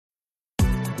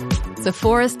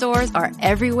Sephora stores are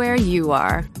everywhere you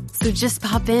are. So just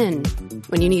pop in.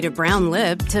 When you need a brown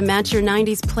lip to match your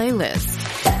 90s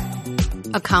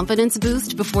playlist. A confidence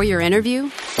boost before your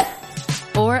interview?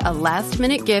 Or a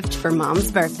last-minute gift for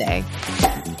mom's birthday.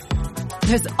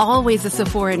 There's always a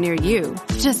Sephora near you.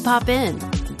 Just pop in.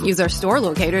 Use our store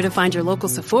locator to find your local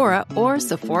Sephora or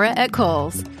Sephora at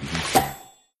Kohl's.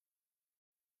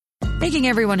 Making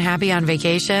everyone happy on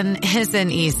vacation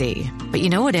isn't easy. But you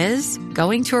know what is?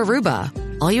 Going to Aruba.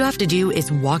 All you have to do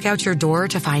is walk out your door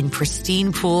to find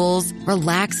pristine pools,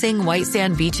 relaxing white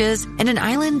sand beaches, and an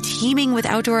island teeming with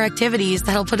outdoor activities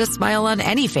that'll put a smile on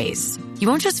any face. You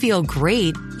won't just feel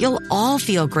great, you'll all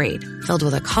feel great, filled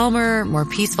with a calmer, more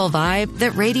peaceful vibe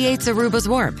that radiates Aruba's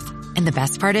warmth. And the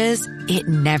best part is, it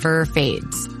never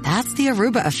fades. That's the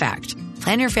Aruba effect.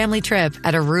 Plan your family trip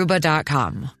at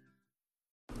Aruba.com.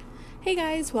 Hey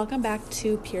guys, welcome back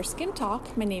to Pure Skin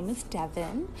Talk. My name is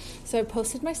Devin. So I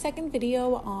posted my second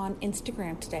video on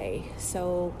Instagram today.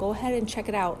 So go ahead and check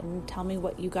it out and tell me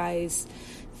what you guys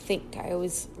think. I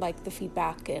always like the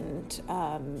feedback, and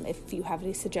if you have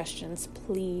any suggestions,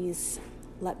 please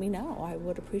let me know. I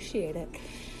would appreciate it.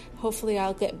 Hopefully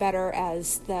I'll get better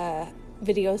as the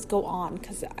videos go on,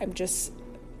 because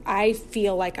I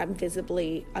feel like I'm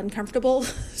visibly uncomfortable.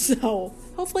 So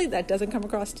hopefully that doesn't come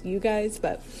across to you guys.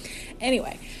 But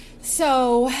anyway,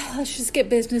 so let's just get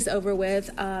business over with.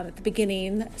 At the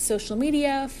beginning, social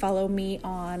media, follow me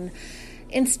on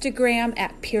Instagram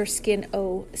at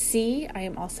PureSkinOC. I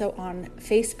am also on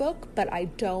Facebook, but I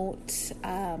don't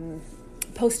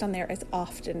post on there as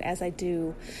often as I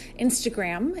do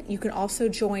Instagram. You can also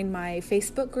join my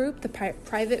Facebook group, the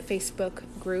private Facebook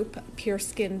group, Pure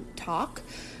Skin Talk.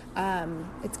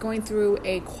 It's going through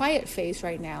a quiet phase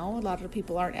right now. A lot of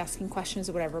people aren't asking questions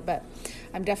or whatever, but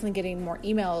I'm definitely getting more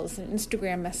emails and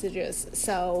Instagram messages.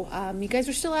 So you guys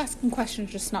are still asking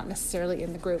questions, just not necessarily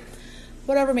in the group.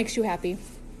 Whatever makes you happy,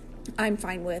 I'm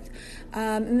fine with.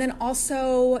 And then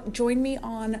also join me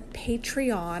on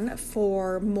Patreon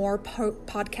for more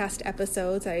podcast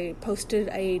episodes. I posted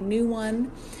a new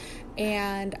one,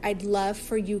 and I'd love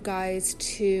for you guys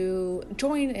to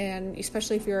join in,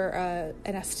 especially if you're an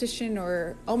esthetician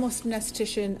or almost an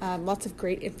esthetician. Lots of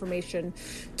great information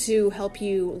to help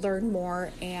you learn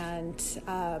more and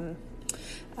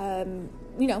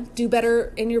do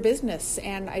better in your business.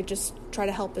 And I just try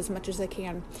to help as much as I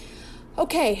can.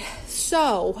 Okay,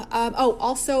 so,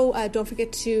 don't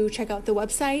forget to check out the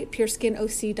website,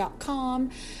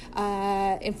 PureSkinOC.com,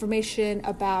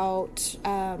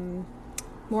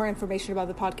 more information about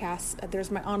the podcast. There's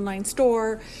my online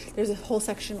store. There's a whole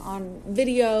section on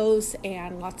videos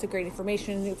and lots of great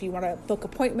information. If you want to book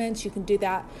appointments, you can do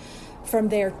that from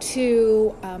there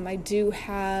too. I do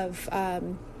have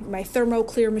my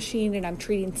ThermoClear machine, and I'm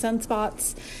treating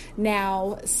sunspots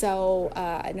now. So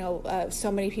I know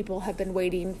so many people have been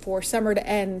waiting for summer to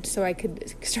end so I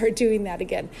could start doing that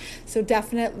again. So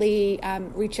definitely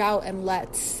reach out and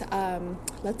let's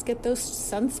get those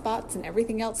sunspots and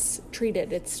everything else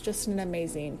treated. It's just an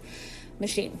amazing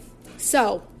machine.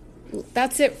 So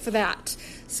that's it for that.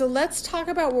 So let's talk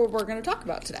about what we're going to talk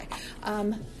about today.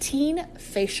 Teen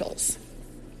facials.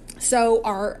 So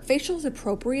are facials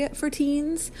appropriate for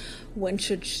teens? When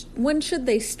should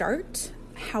they start?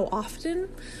 How often?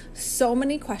 So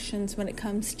many questions when it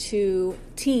comes to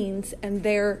teens and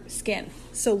their skin.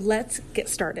 So let's get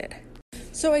started.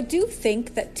 So I do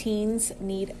think that teens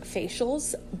need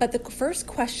facials, but the first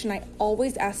question I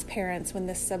always ask parents when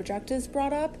this subject is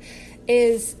brought up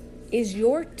is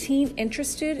your teen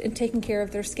interested in taking care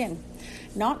of their skin?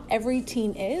 Not every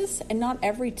teen is, and not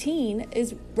every teen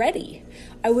is ready.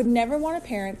 I would never want a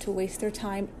parent to waste their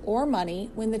time or money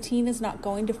when the teen is not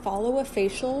going to follow a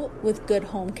facial with good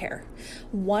home care.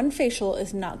 One facial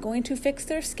is not going to fix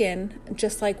their skin,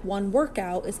 just like one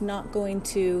workout is not going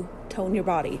to tone your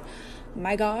body.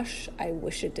 My gosh, I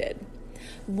wish it did.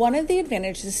 One of the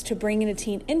advantages to bringing a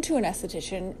teen into an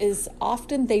esthetician is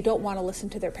often they don't want to listen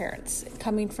to their parents.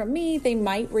 Coming from me, they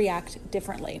might react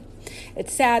differently.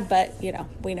 It's sad, but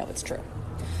we know it's true.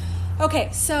 Okay,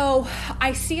 so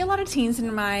I see a lot of teens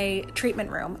in my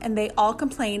treatment room, and they all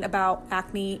complain about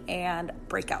acne and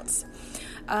breakouts.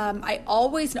 I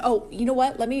always, you know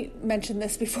what? Let me mention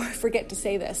this before I forget to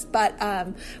say this. But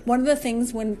one of the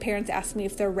things when parents ask me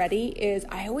if they're ready is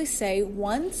I always say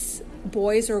once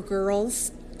boys or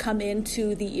girls come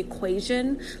into the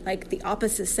equation, like the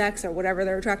opposite sex or whatever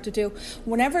they're attracted to,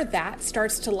 whenever that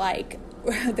starts to like,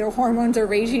 their hormones are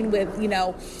raging with,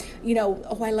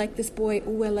 oh, I like this boy,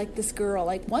 oh, I like this girl.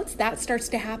 Like once that starts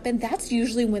to happen, that's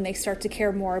usually when they start to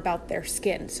care more about their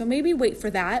skin. So maybe wait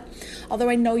for that. Although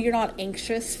I know you're not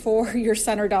anxious for your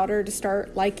son or daughter to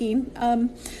start liking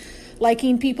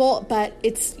people, but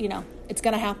it's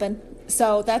going to happen.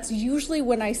 So that's usually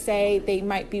when I say they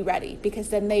might be ready, because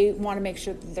then they want to make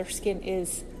sure that their skin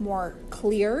is more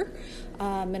clear,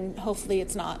 and hopefully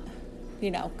it's not,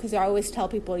 because I always tell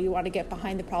people you want to get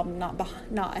behind the problem,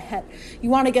 not ahead. You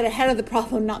want to get ahead of the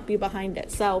problem, not be behind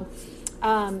it. So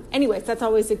anyways, that's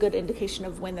always a good indication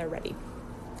of when they're ready.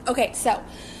 Okay, so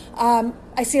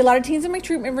I see a lot of teens in my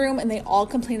treatment room, and they all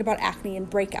complain about acne and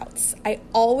breakouts. I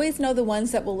always know the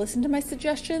ones that will listen to my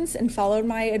suggestions and follow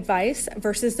my advice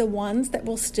versus the ones that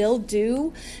will still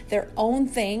do their own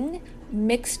thing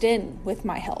mixed in with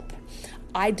my help.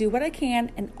 I do what I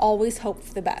can and always hope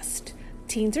for the best.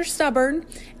 Teens are stubborn,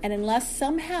 and unless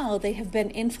somehow they have been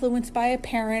influenced by a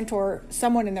parent or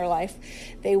someone in their life,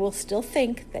 they will still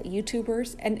think that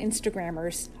YouTubers and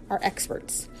Instagrammers are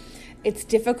experts. It's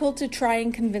difficult to try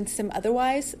and convince them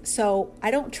otherwise, so I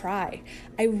don't try.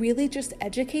 I really just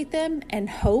educate them and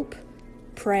hope,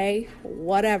 pray,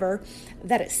 whatever,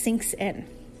 that it sinks in.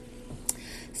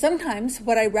 Sometimes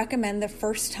what I recommend the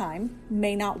first time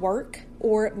may not work,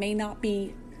 or it may not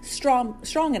be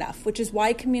strong enough, which is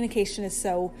why communication is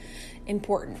so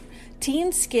important.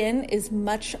 Teen skin is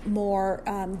much more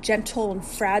gentle and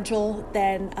fragile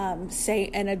than,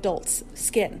 say, an adult's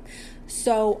skin.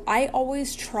 So I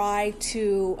always try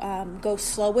to go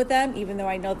slow with them, even though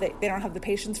I know that they don't have the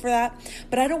patience for that.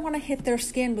 But I don't want to hit their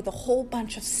skin with a whole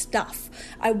bunch of stuff.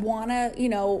 I want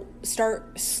to,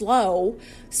 start slow,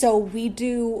 so we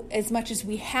do as much as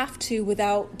we have to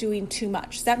without doing too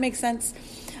much. Does that make sense?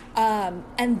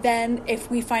 And then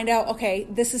if we find out, okay,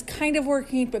 this is kind of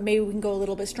working, but maybe we can go a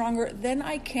little bit stronger, then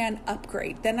I can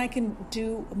upgrade, then I can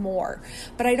do more.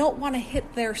 But I don't want to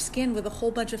hit their skin with a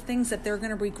whole bunch of things that they're going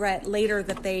to regret later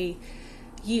that they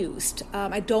used.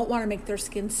 I don't want to make their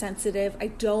skin sensitive. I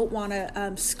don't want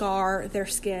to scar their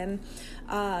skin,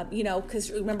 because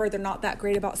remember, they're not that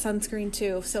great about sunscreen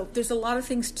too. So there's a lot of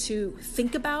things to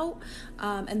think about.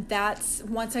 And that's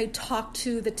once I talk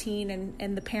to the teen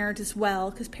and the parent as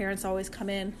well, because parents always come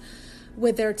in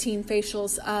with their teen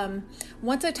facials.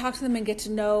 Once I talk to them and get to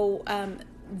know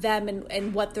them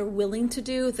and what they're willing to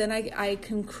do, then I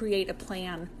can create a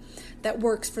plan that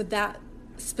works for that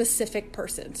specific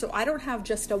person. So I don't have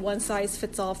just a one size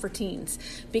fits all for teens,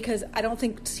 because I don't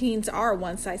think teens are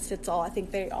one size fits all. I think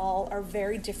they all are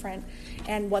very different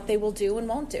and what they will do and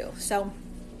won't do. So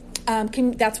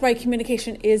that's why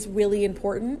communication is really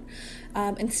important.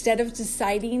 Instead of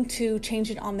deciding to change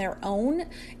it on their own,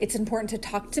 it's important to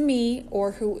talk to me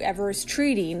or whoever is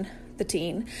treating the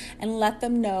teen and let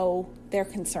them know their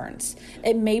concerns.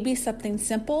 It may be something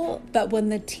simple, but when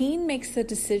the teen makes the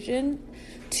decision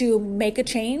to make a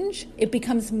change, it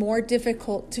becomes more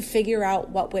difficult to figure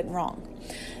out what went wrong.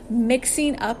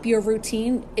 Mixing up your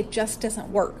routine, it just doesn't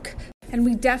work. And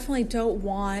we definitely don't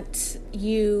want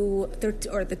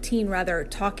the teen rather,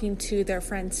 talking to their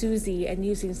friend Susie and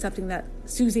using something that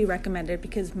Susie recommended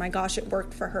because, my gosh, it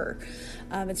worked for her.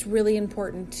 It's really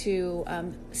important to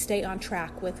stay on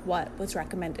track with what was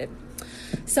recommended.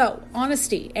 So,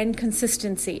 honesty and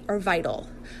consistency are vital.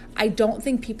 I don't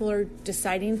think people are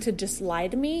deciding to just lie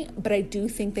to me, but I do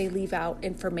think they leave out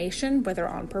information, whether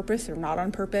on purpose or not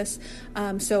on purpose.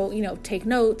 So, take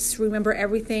notes. Remember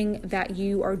everything that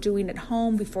you are doing at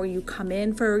home before you come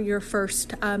in for your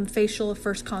first facial,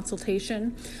 first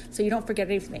consultation. So you don't forget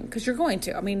anything, because you're going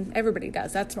to. I mean, everybody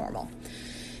does. That's normal.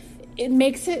 It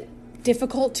makes it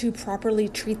difficult to properly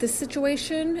treat this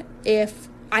situation if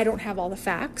I don't have all the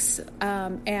facts,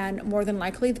 and more than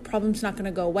likely the problem's not going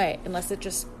to go away unless it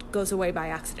just goes away by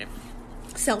accident.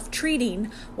 Self-treating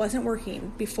wasn't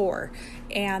working before,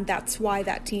 and that's why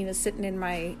that teen is sitting in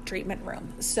my treatment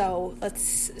room. So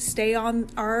let's stay on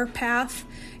our path,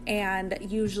 and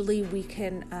usually we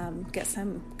can get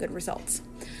some good results.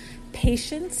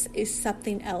 Patience is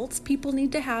something else people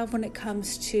need to have when it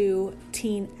comes to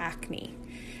teen acne.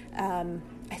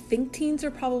 I think teens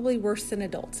are probably worse than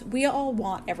adults. We all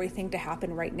want everything to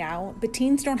happen right now, but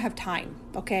teens don't have time,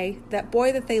 okay? That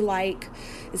boy that they like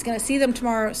is going to see them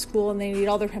tomorrow at school, and they need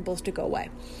all their pimples to go away.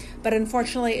 But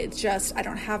unfortunately, it's just, I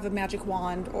don't have a magic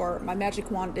wand, or my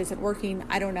magic wand isn't working.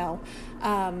 I don't know.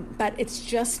 But it's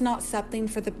just not something,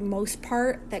 for the most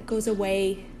part, that goes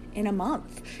away in a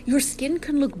month. Your skin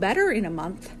can look better in a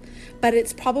month, but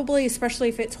it's probably, especially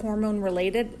if it's hormone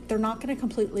related, they're not going to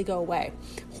completely go away.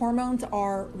 Hormones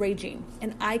are raging,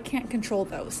 and I can't control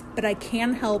those, but I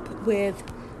can help with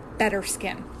better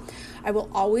skin. I will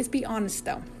always be honest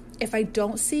though. If I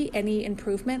don't see any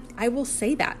improvement, I will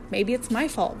say that. Maybe it's my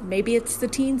fault. Maybe it's the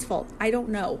teen's fault. I don't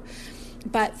know.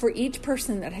 But for each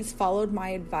person that has followed my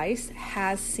advice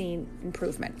has seen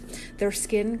improvement. Their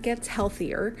skin gets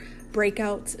healthier.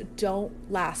 Breakouts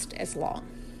don't last as long.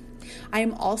 I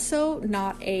am also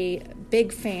not a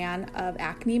big fan of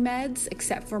acne meds,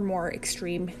 except for more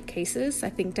extreme cases. I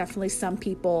think definitely some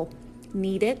people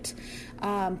need it,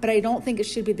 but I don't think it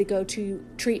should be the go-to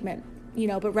treatment,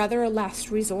 but rather a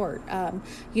last resort.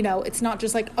 It's not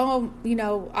just like,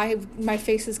 my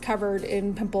face is covered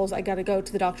in pimples, I got to go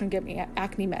to the doctor and get me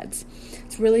acne meds.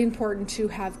 It's really important to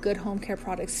have good home care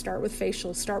products. Start with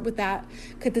facials, start with that,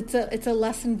 because it's a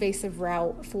less invasive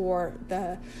route for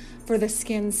the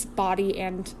skin's body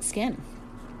and skin.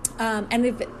 And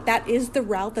if that is the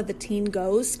route that the teen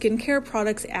goes, skincare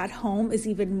products at home is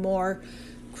even more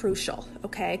crucial,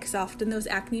 okay? Because often those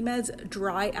acne meds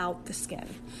dry out the skin.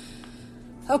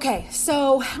 Okay,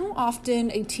 so how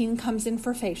often a teen comes in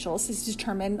for facials is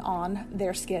determined on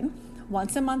their skin.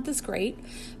 Once a month is great,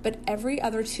 but every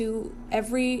 2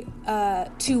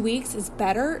 weeks is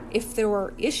better if there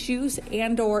were issues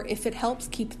and or if it helps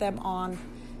keep them on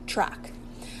track.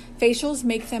 Facials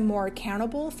make them more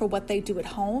accountable for what they do at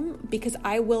home because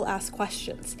I will ask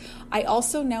questions. I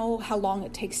also know how long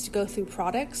it takes to go through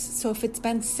products, so if it's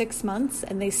been 6 months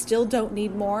and they still don't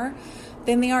need more,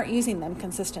 then they aren't using them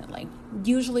consistently.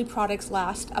 Usually products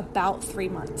last about 3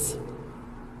 months.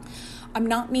 I'm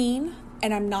not mean,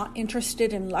 and I'm not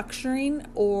interested in lecturing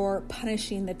or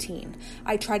punishing the teen.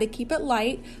 I try to keep it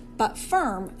light but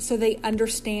firm so they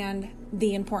understand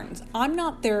the importance. I'm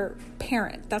not their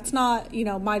parent. That's not,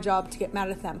 my job to get mad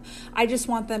at them. I just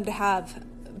want them to have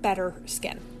better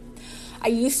skin. I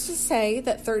used to say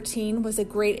that 13 was a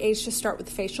great age to start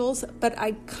with facials, but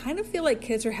I kind of feel like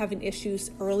kids are having issues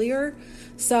earlier.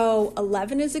 So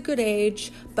 11 is a good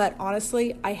age, but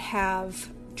honestly, I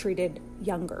have treated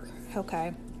younger,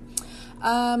 okay?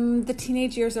 The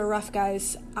teenage years are rough,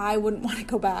 guys. I wouldn't want to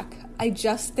go back. I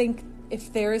just think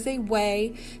if there is a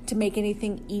way to make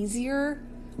anything easier,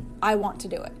 I want to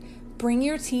do it. Bring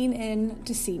your teen in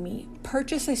to see me.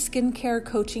 Purchase a skincare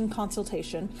coaching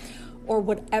consultation or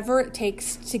whatever it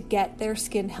takes to get their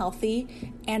skin healthy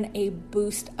and a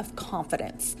boost of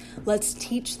confidence. Let's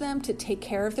teach them to take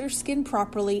care of their skin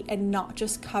properly and not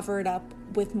just cover it up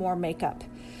with more makeup.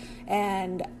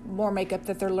 And more makeup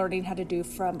that they're learning how to do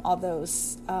from all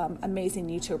those amazing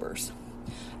YouTubers.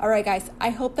 All right, guys,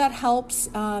 I hope that helps.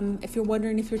 If you're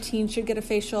wondering if your teen should get a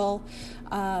facial,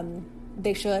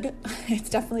 they should. It's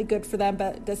definitely good for them,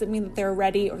 but it doesn't mean that they're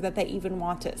ready or that they even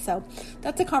want it. So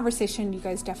that's a conversation you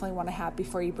guys definitely want to have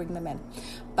before you bring them in.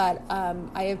 But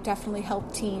I have definitely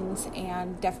helped teens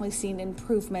and definitely seen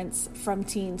improvements from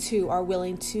teens who are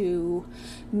willing to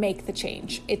make the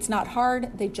change. It's not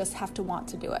hard. They just have to want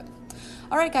to do it.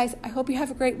 All right, guys, I hope you have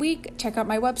a great week. Check out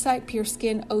my website,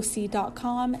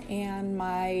 pureSkinOC.com, and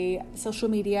my social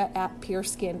media at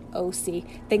pureSkinOC.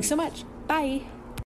 Thanks so much. Bye.